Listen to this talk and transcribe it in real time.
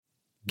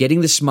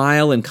Getting the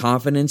smile and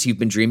confidence you've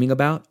been dreaming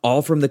about,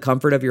 all from the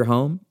comfort of your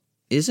home,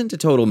 isn't a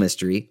total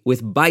mystery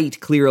with Byte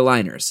clear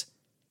aligners.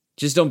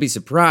 Just don't be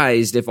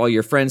surprised if all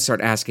your friends start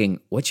asking,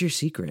 "What's your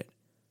secret?"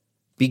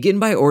 Begin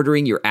by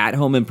ordering your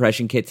at-home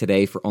impression kit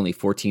today for only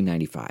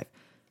 $14.95.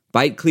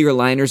 Byte clear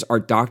aligners are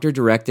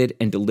doctor-directed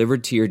and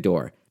delivered to your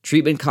door.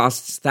 Treatment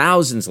costs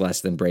thousands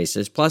less than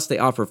braces, plus they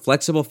offer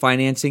flexible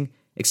financing,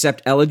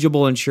 accept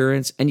eligible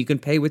insurance, and you can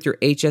pay with your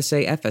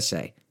HSA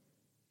FSA.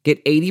 Get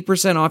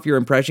 80% off your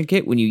impression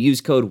kit when you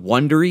use code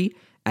WONDERY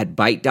at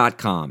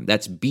Byte.com.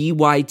 That's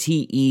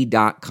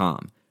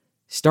BYTE.com.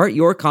 Start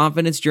your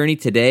confidence journey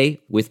today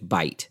with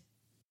Byte.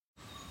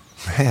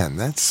 Man,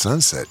 that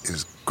sunset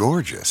is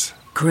gorgeous.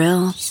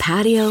 Grill,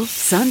 patio,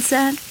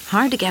 sunset.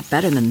 Hard to get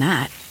better than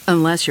that.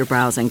 Unless you're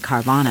browsing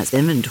Carvana's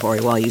inventory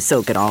while you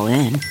soak it all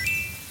in.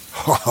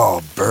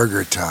 Oh,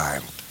 burger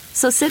time.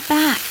 So sit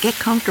back, get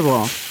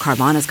comfortable.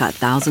 Carvana's got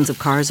thousands of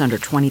cars under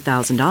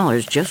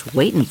 $20,000 just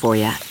waiting for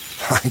you.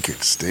 I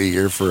could stay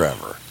here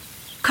forever.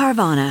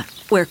 Carvana,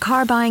 where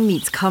car buying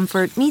meets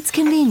comfort meets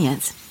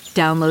convenience.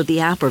 Download the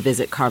app or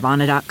visit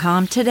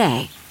Carvana.com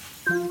today.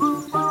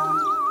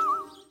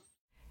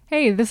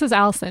 Hey, this is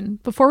Allison.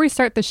 Before we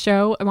start the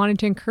show, I wanted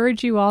to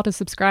encourage you all to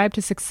subscribe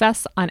to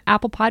Success on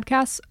Apple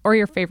Podcasts or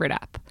your favorite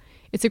app.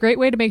 It's a great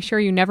way to make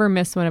sure you never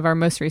miss one of our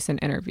most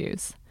recent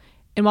interviews.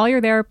 And while you're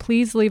there,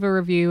 please leave a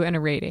review and a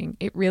rating.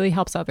 It really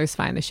helps others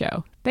find the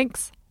show.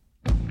 Thanks.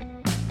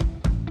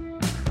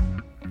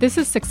 This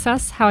is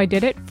Success How I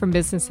Did It from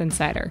Business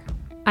Insider.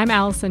 I'm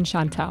Allison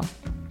Chantel.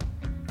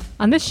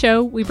 On this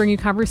show, we bring you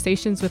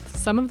conversations with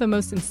some of the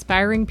most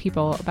inspiring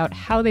people about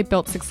how they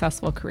built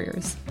successful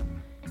careers.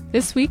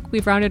 This week,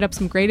 we've rounded up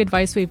some great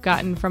advice we've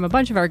gotten from a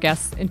bunch of our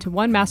guests into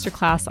one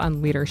masterclass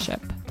on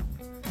leadership.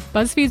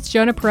 BuzzFeed's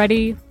Jonah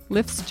Peretti,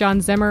 Lyft's John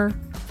Zimmer,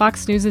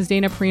 Fox News'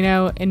 Dana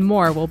Perino, and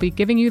more will be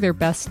giving you their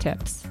best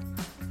tips.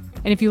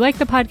 And if you like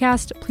the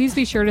podcast, please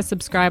be sure to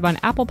subscribe on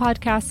Apple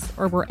Podcasts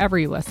or wherever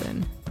you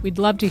listen. We'd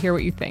love to hear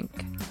what you think.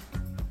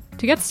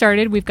 To get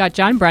started, we've got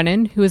John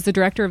Brennan, who is the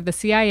director of the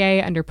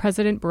CIA under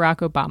President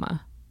Barack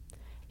Obama.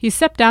 He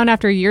stepped down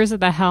after years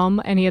at the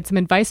helm, and he had some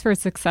advice for his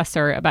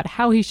successor about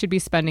how he should be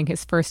spending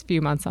his first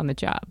few months on the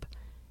job.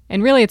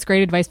 And really, it's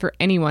great advice for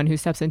anyone who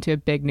steps into a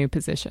big new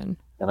position.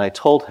 And I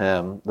told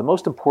him the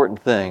most important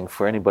thing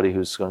for anybody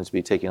who's going to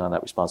be taking on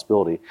that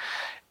responsibility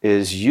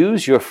is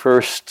use your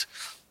first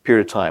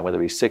period of time, whether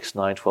it be 6,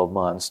 9, 12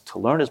 months, to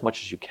learn as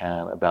much as you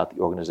can about the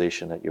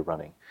organization that you're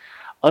running.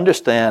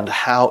 Understand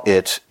how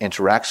it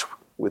interacts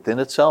within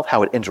itself,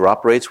 how it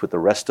interoperates with the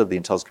rest of the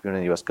intelligence community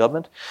and the U.S.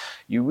 government.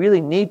 You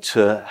really need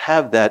to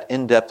have that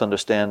in-depth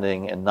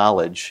understanding and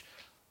knowledge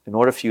in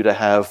order for you to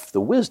have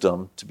the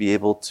wisdom to be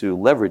able to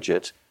leverage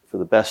it for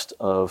the best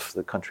of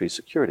the country's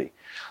security.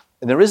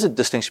 And there is a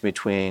distinction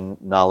between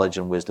knowledge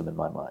and wisdom in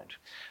my mind.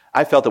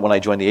 I felt that when I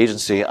joined the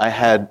agency, I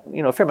had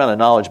a fair amount of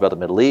knowledge about the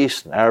Middle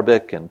East and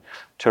Arabic and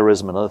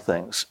terrorism and other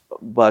things.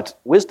 But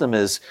wisdom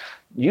is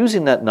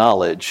using that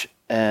knowledge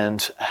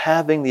and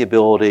having the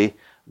ability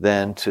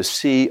then to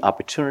see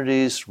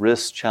opportunities,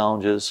 risks,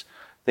 challenges,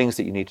 things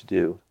that you need to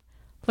do.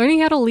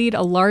 Learning how to lead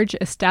a large,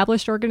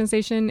 established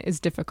organization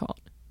is difficult.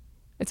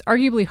 It's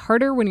arguably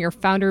harder when you're a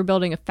founder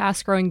building a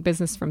fast-growing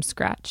business from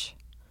scratch.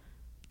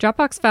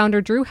 Dropbox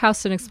founder Drew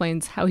Houston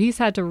explains how he's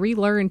had to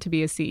relearn to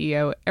be a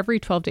CEO every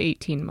 12 to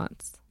 18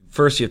 months.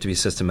 First, you have to be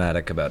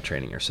systematic about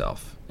training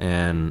yourself.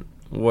 And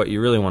what you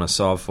really want to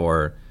solve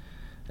for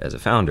as a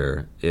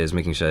founder is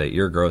making sure that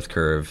your growth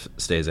curve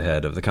stays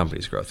ahead of the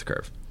company's growth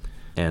curve.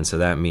 And so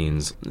that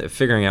means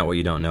figuring out what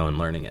you don't know and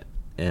learning it.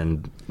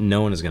 And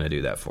no one is going to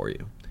do that for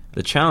you.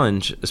 The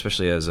challenge,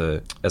 especially as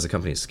a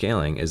company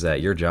scaling, is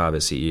that your job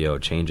as CEO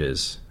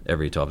changes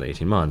every 12 to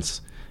 18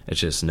 months.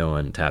 It's just no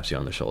one taps you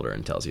on the shoulder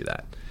and tells you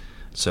that.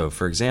 So,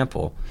 for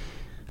example,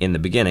 in the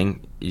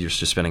beginning, you're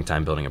just spending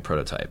time building a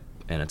prototype,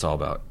 and it's all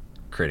about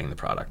creating the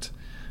product.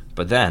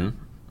 But then,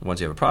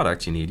 once you have a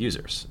product, you need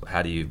users.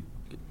 How do you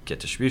get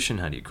distribution?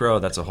 How do you grow?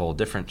 That's a whole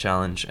different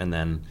challenge. And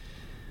then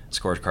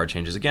scorecard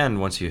changes again.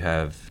 Once you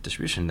have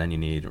distribution, then you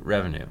need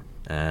revenue,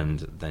 and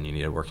then you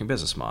need a working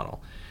business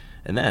model.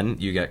 And then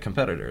you get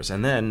competitors.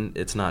 And then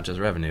it's not just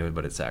revenue,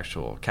 but it's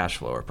actual cash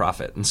flow or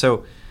profit. And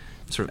so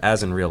sort of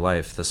as in real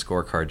life, the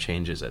scorecard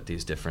changes at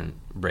these different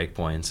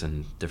breakpoints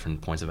and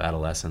different points of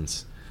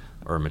adolescence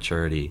or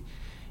maturity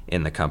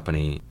in the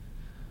company.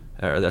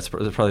 That's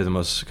probably the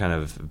most kind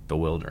of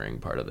bewildering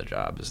part of the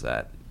job, is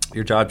that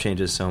your job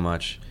changes so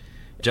much.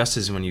 Just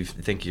as when you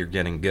think you're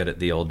getting good at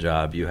the old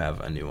job, you have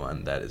a new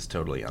one that is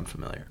totally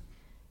unfamiliar.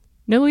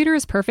 No leader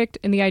is perfect,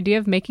 and the idea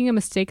of making a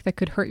mistake that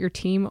could hurt your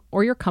team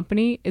or your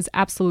company is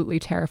absolutely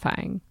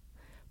terrifying.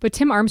 But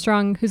Tim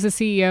Armstrong, who's the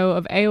CEO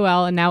of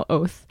AOL and now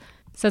Oath,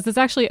 says it's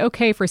actually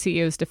okay for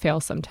CEOs to fail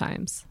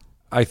sometimes.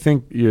 I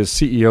think your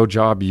CEO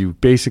job, you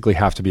basically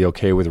have to be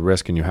okay with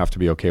risk and you have to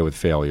be okay with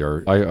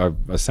failure. I have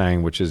a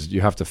saying, which is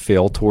you have to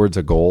fail towards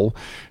a goal.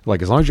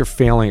 Like, as long as you're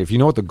failing, if you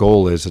know what the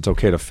goal is, it's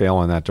okay to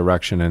fail in that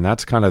direction. And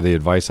that's kind of the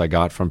advice I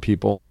got from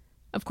people.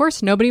 Of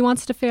course, nobody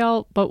wants to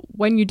fail, but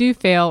when you do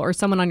fail or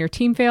someone on your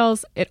team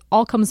fails, it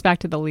all comes back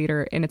to the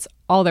leader and it's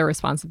all their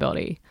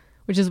responsibility,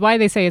 which is why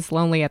they say it's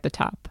lonely at the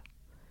top.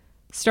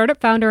 Startup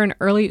founder and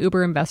early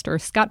Uber investor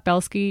Scott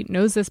Belsky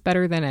knows this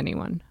better than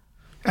anyone.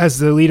 As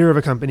the leader of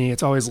a company,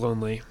 it's always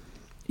lonely.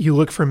 You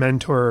look for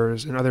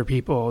mentors and other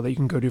people that you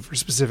can go to for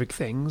specific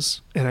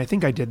things. And I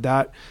think I did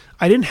that.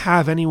 I didn't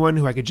have anyone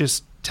who I could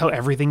just tell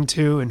everything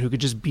to and who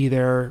could just be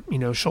there,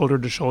 shoulder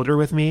to shoulder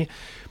with me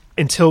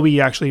until we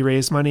actually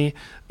raised money.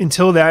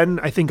 Until then,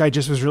 I think I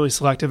just was really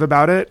selective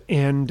about it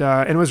and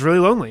it was really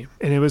lonely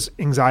and it was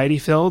anxiety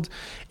filled.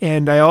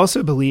 And I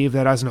also believe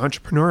that as an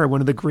entrepreneur,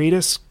 one of the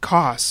greatest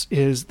costs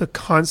is the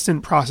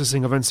constant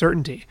processing of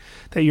uncertainty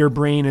that your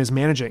brain is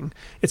managing.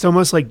 It's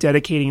almost like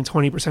dedicating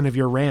 20% of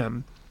your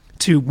RAM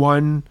to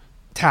one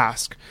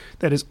task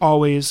that is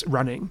always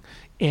running,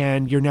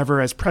 and you're never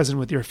as present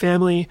with your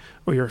family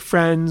or your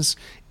friends,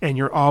 and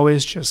you're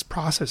always just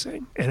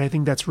processing. And I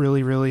think that's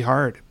really, really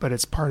hard, but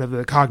it's part of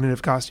the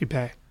cognitive cost you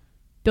pay.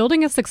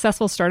 Building a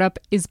successful startup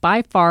is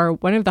by far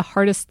one of the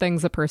hardest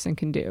things a person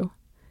can do.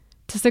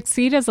 To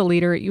succeed as a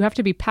leader, you have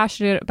to be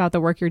passionate about the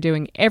work you're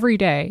doing every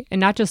day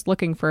and not just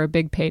looking for a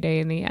big payday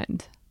in the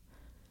end.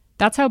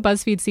 That's how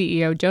BuzzFeed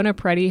CEO Jonah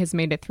Peretti has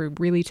made it through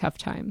really tough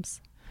times.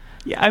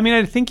 Yeah,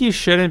 I think you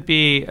shouldn't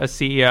be a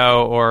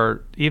CEO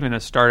or even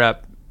a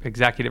startup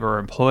executive or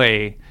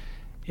employee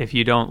if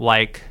you don't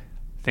like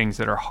things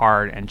that are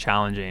hard and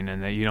challenging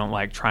and that you don't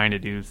like trying to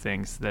do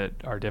things that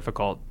are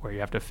difficult where you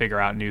have to figure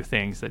out new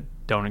things that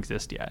don't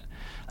exist yet.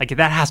 Like,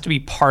 that has to be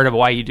part of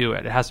why you do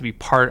it. It has to be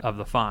part of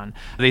the fun.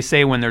 They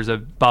say when there's a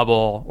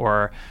bubble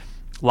or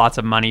lots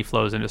of money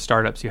flows into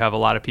startups, you have a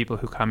lot of people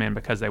who come in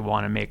because they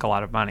want to make a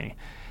lot of money.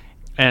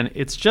 And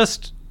it's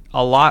just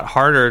a lot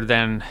harder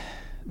than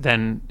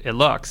it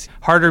looks.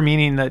 Harder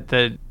meaning that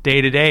the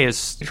day-to-day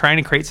is trying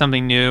to create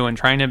something new and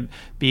trying to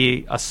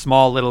be a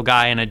small little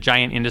guy in a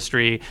giant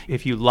industry.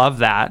 If you love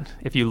that,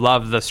 if you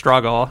love the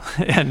struggle,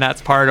 and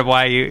that's part of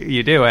why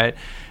you do it,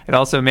 it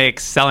also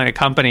makes selling a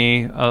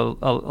company a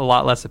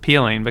lot less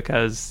appealing,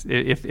 because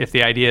if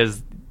the idea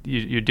is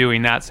you're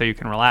doing that so you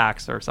can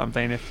relax or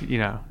something, if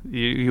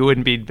you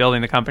wouldn't be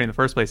building the company in the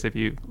first place if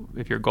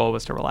your goal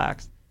was to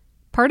relax.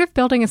 Part of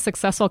building a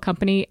successful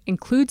company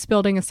includes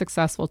building a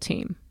successful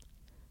team.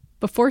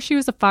 Before she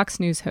was a Fox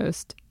News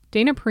host,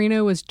 Dana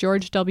Perino was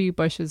George W.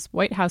 Bush's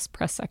White House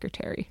press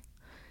secretary.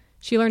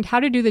 She learned how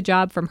to do the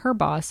job from her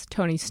boss,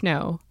 Tony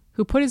Snow,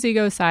 who put his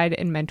ego aside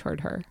and mentored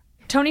her.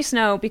 Tony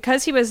Snow,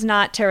 because he was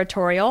not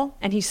territorial,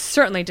 and he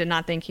certainly did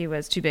not think he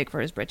was too big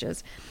for his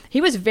britches, he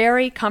was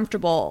very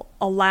comfortable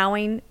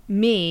allowing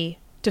me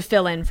to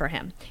fill in for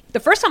him. The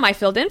first time I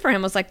filled in for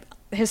him was like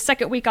his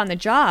second week on the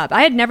job.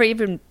 I had never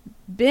even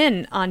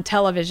been on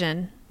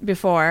television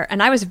before,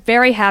 and I was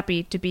very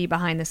happy to be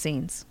behind the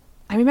scenes.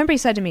 I remember he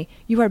said to me,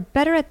 "You are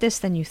better at this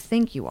than you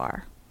think you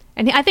are."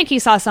 And I think he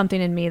saw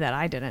something in me that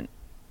I didn't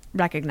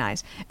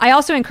recognize. I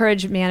also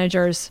encourage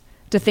managers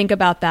to think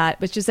about that,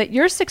 which is that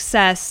your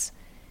success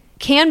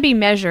can be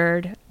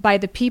measured by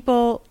the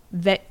people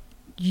that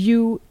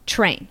you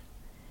train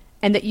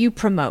and that you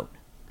promote.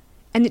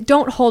 And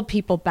don't hold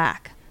people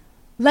back.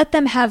 Let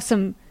them have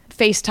some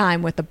face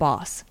time with the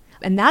boss.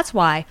 And that's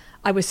why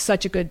I was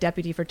such a good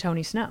deputy for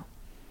Tony Snow,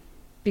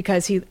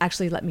 because he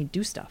actually let me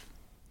do stuff.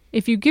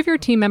 If you give your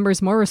team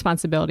members more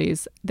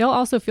responsibilities, they'll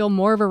also feel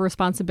more of a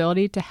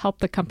responsibility to help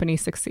the company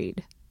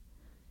succeed.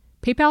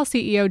 PayPal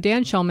CEO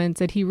Dan Schulman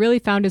said he really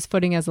found his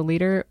footing as a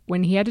leader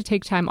when he had to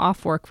take time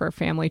off work for a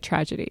family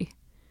tragedy.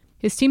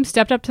 His team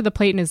stepped up to the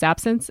plate in his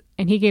absence,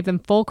 and he gave them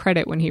full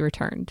credit when he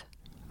returned.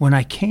 When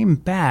I came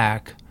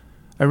back,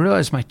 I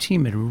realized my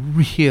team had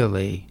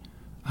really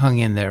hung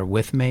in there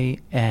with me,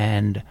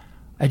 and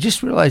I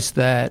just realized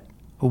that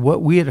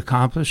what we had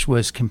accomplished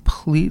was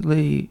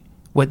completely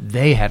what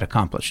they had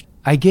accomplished.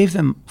 I gave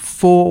them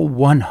full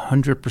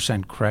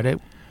 100%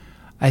 credit.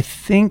 I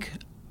think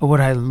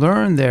what I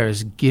learned there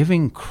is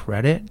giving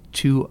credit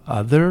to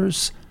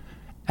others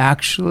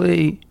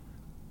actually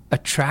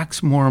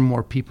attracts more and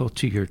more people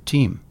to your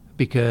team,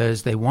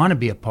 because they want to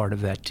be a part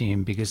of that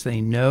team, because they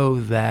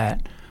know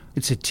that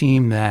it's a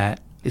team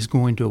that is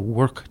going to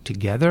work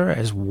together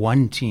as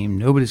one team.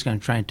 Nobody's going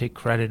to try and take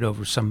credit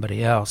over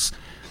somebody else.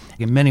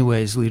 In many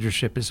ways,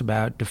 leadership is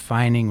about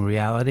defining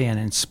reality and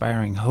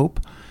inspiring hope.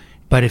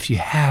 But if you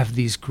have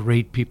these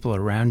great people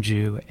around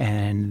you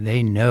and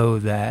they know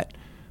that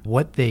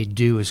what they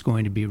do is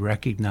going to be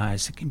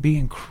recognized, it can be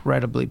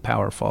incredibly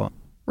powerful.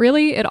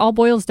 Really, it all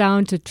boils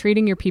down to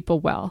treating your people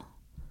well.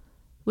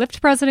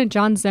 Lyft President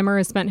John Zimmer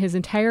has spent his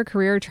entire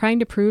career trying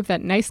to prove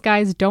that nice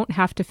guys don't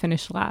have to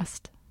finish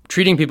last.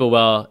 Treating people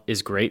well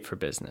is great for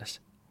business.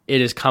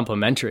 It is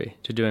complementary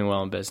to doing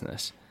well in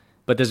business.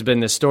 But there's been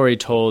this story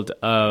told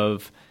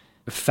of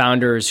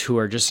founders who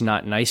are just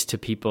not nice to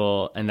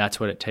people, and that's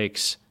what it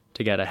takes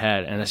to get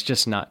ahead. And that's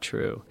just not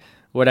true.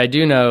 What I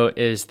do know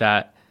is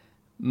that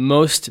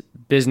most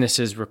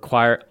businesses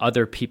require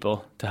other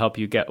people to help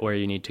you get where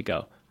you need to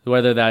go,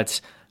 whether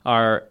that's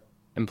our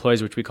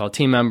employees, which we call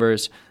team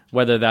members,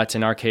 whether that's,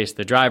 in our case,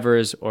 the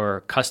drivers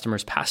or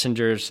customers,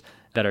 passengers,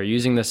 that are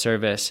using the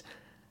service.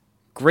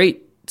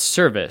 Great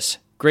service,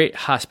 great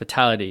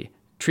hospitality,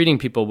 treating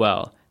people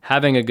well,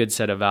 having a good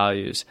set of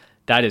values.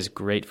 That is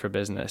great for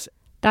business.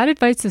 That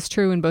advice is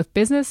true in both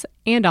business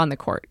and on the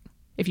court.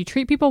 If you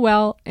treat people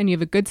well and you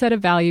have a good set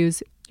of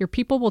values, your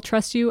people will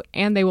trust you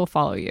and they will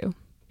follow you.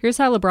 Here's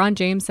how LeBron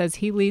James says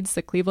he leads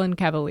the Cleveland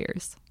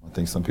Cavaliers. I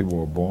think some people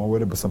were born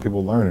with it, but some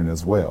people learn it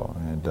as well.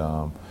 And,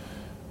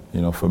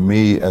 for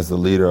me, as the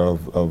leader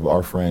of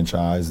our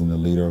franchise and the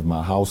leader of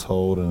my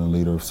household and the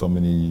leader of so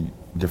many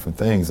different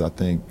things, I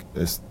think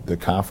it's the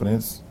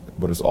confidence,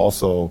 but it's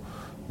also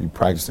you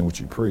practicing what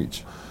you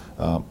preach.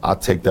 I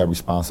take that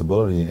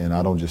responsibility, and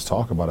I don't just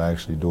talk about it, I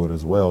actually do it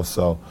as well.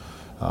 So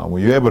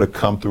when you're able to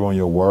come through on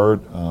your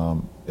word,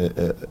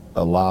 it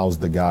allows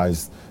the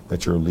guys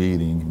that you're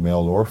leading,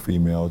 male or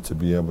female, to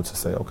be able to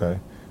say, okay,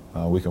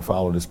 we can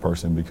follow this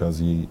person because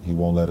he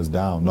won't let us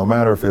down. No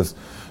matter if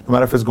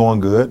it's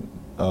going good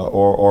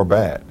or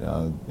bad.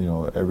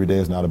 Every day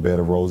is not a bed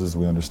of roses.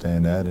 We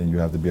understand that, and you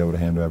have to be able to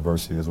handle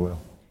adversity as well.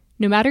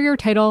 No matter your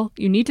title,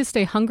 you need to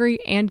stay hungry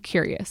and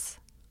curious.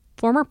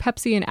 Former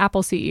Pepsi and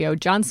Apple CEO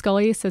John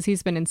Sculley says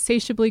he's been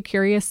insatiably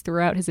curious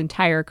throughout his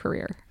entire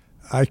career.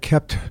 I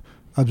kept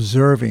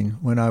observing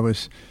when I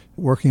was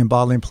working in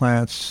bottling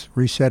plants,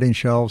 resetting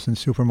shelves in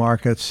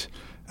supermarkets,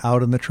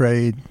 out in the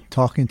trade,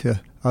 talking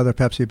to other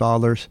Pepsi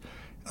bottlers,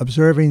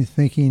 observing,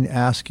 thinking,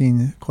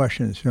 asking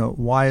questions.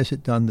 Why is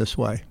it done this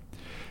way?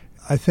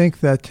 I think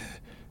that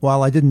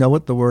while I didn't know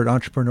what the word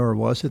entrepreneur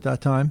was at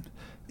that time,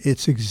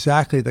 it's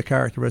exactly the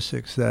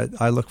characteristics that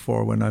I look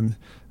for when I'm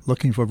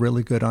looking for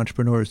really good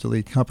entrepreneurs to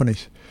lead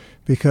companies,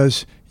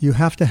 because you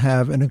have to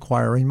have an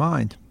inquiring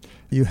mind.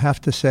 You have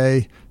to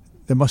say,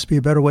 there must be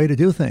a better way to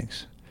do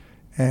things.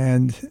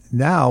 And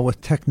now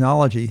with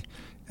technology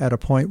at a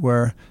point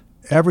where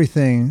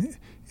everything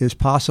is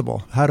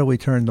possible, how do we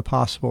turn the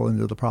possible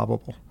into the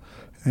probable?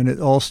 And it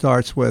all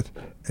starts with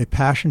a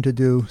passion to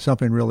do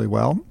something really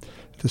well,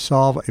 to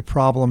solve a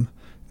problem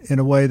in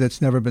a way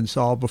that's never been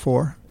solved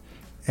before,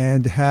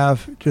 and to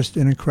have just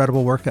an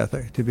incredible work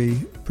ethic, to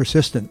be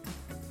persistent.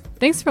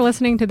 Thanks for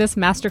listening to this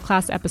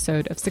masterclass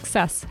episode of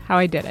Success, How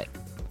I Did It.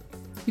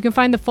 You can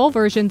find the full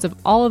versions of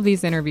all of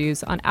these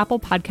interviews on Apple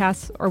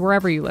Podcasts or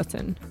wherever you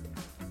listen.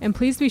 And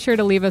please be sure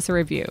to leave us a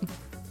review.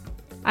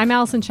 I'm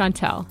Allison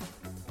Chantel.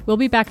 We'll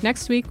be back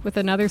next week with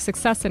another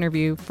success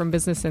interview from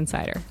Business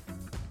Insider.